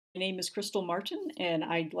My name is Crystal Martin, and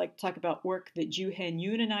I'd like to talk about work that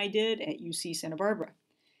Yoon and I did at UC Santa Barbara.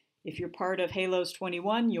 If you're part of Halos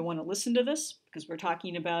 21, you'll want to listen to this because we're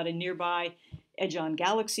talking about a nearby edge-on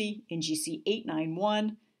galaxy, NGC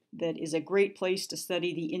 891, that is a great place to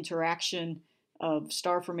study the interaction of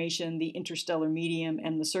star formation, the interstellar medium,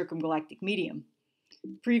 and the circumgalactic medium.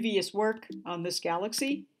 Previous work on this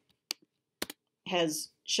galaxy has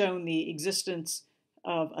shown the existence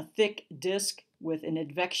of a thick disk with an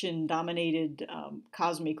advection-dominated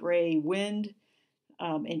cosmic ray wind,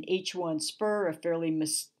 an H1 spur, a fairly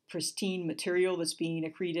pristine material that's being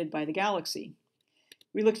accreted by the galaxy.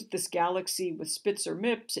 We looked at this galaxy with Spitzer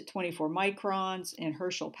MIPS at 24 microns and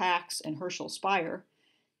Herschel PAX and Herschel Spire,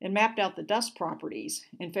 and mapped out the dust properties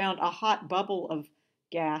and found a hot bubble of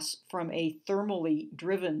gas from a thermally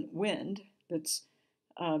driven wind that's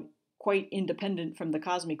quite independent from the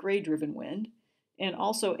cosmic ray driven wind, and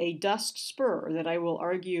also a dust spur that I will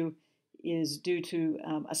argue is due to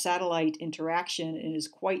a satellite interaction and is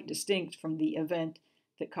quite distinct from the event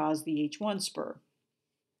that caused the H1 spur.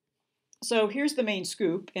 So here's the main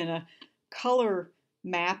scoop in a color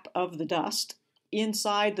map of the dust.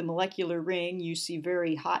 Inside the molecular ring, you see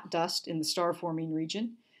very hot dust in the star-forming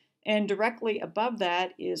region, and directly above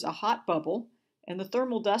that is a hot bubble, and the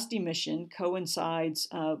thermal dust emission coincides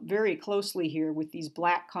very closely here with these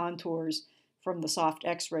black contours from the soft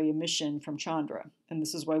X-ray emission from Chandra, and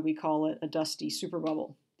this is why we call it a dusty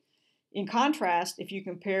superbubble. In contrast, if you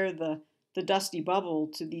compare the dusty bubble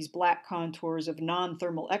to these black contours of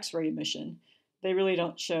non-thermal X-ray emission, they really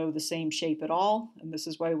don't show the same shape at all, and this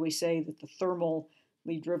is why we say that the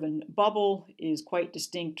thermally driven bubble is quite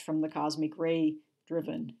distinct from the cosmic ray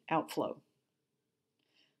driven outflow.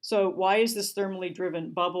 So why is this thermally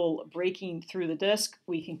driven bubble breaking through the disk?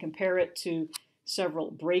 We can compare it to several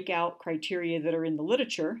breakout criteria that are in the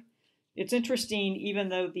literature. It's interesting, even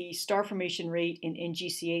though the star formation rate in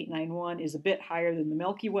NGC 891 is a bit higher than the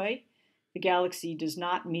Milky Way, the galaxy does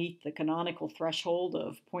not meet the canonical threshold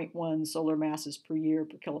of 0.1 solar masses per year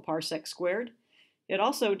per kiloparsec squared. It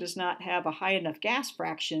also does not have a high enough gas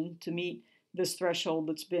fraction to meet this threshold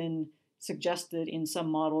that's been suggested in some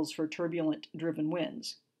models for turbulent driven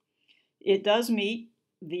winds. It does meet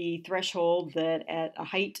the threshold that at a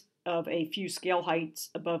height of a few scale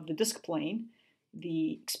heights above the disk plane,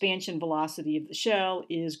 the expansion velocity of the shell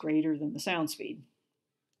is greater than the sound speed.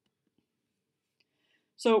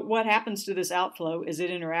 So what happens to this outflow is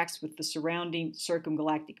it interacts with the surrounding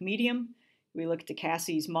circumgalactic medium. We look to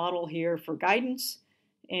Cassie's model here for guidance,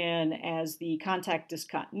 and as the contact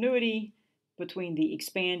discontinuity between the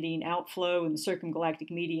expanding outflow and the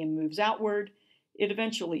circumgalactic medium moves outward, it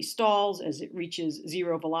eventually stalls as it reaches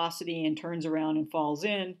zero velocity and turns around and falls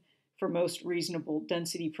in for most reasonable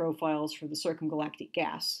density profiles for the circumgalactic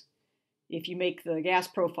gas. If you make the gas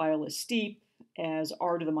profile as steep as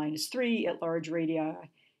r to the -3 at large radii,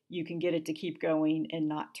 you can get it to keep going and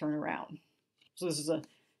not turn around. So this is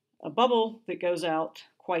a bubble that goes out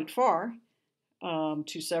quite far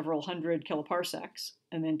to several hundred kiloparsecs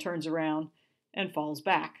and then turns around and falls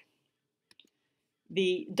back.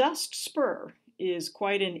 The dust spur is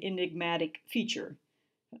quite an enigmatic feature.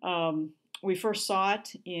 We first saw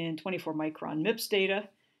it in 24 micron MIPS data,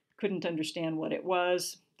 couldn't understand what it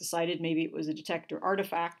was, decided maybe it was a detector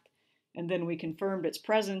artifact, and then we confirmed its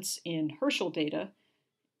presence in Herschel data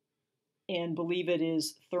and believe it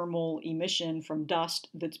is thermal emission from dust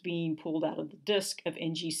that's being pulled out of the disk of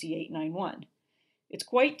NGC 891. It's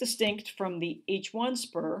quite distinct from the H1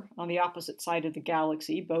 spur on the opposite side of the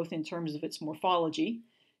galaxy, both in terms of its morphology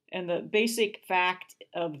and the basic fact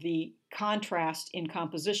of the contrast in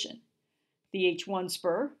composition. The H1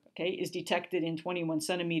 spur, is detected in 21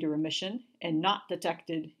 centimeter emission and not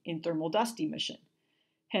detected in thermal dust emission.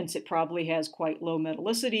 Hence, it probably has quite low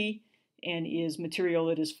metallicity and is material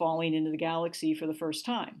that is falling into the galaxy for the first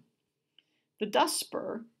time. The dust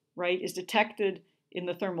spur, is detected in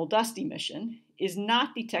the thermal dust emission, is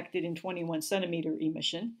not detected in 21 centimeter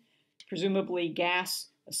emission. Presumably, gas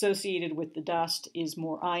associated with the dust is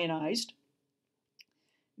more ionized.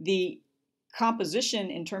 The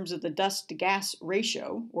composition in terms of the dust to gas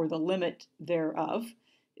ratio, or the limit thereof,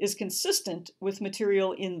 is consistent with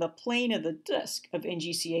material in the plane of the disk of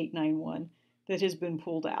NGC 891 that has been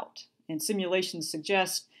pulled out. And simulations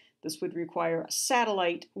suggest this would require a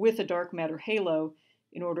satellite with a dark matter halo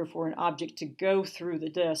in order for an object to go through the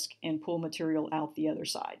disk and pull material out the other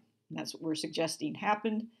side. And that's what we're suggesting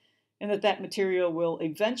happened, and that material will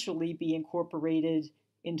eventually be incorporated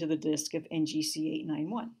into the disk of NGC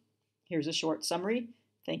 891. Here's a short summary.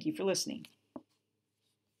 Thank you for listening.